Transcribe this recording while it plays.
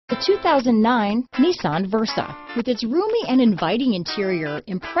The 2009 Nissan Versa. With its roomy and inviting interior,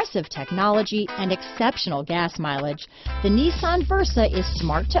 impressive technology, and exceptional gas mileage, the Nissan Versa is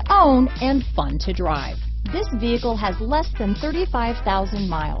smart to own and fun to drive. This vehicle has less than 35,000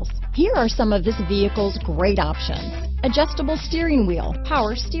 miles. Here are some of this vehicle's great options: adjustable steering wheel,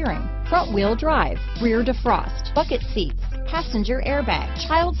 power steering, front wheel drive, rear defrost, bucket seats, passenger airbag,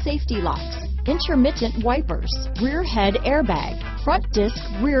 child safety locks, intermittent wipers, rear head airbag, front disc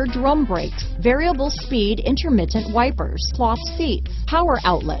rear drum brakes, variable speed intermittent wipers, cloth seats, power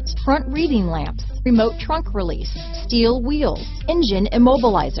outlet, front reading lamps, remote trunk release, steel wheels, engine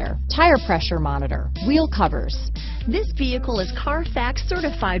immobilizer, tire pressure monitor, wheel covers. This vehicle is Carfax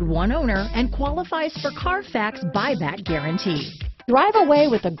certified one owner and qualifies for Carfax buyback guarantee. Drive away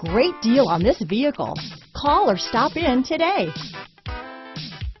with a great deal on this vehicle. Call or stop in today.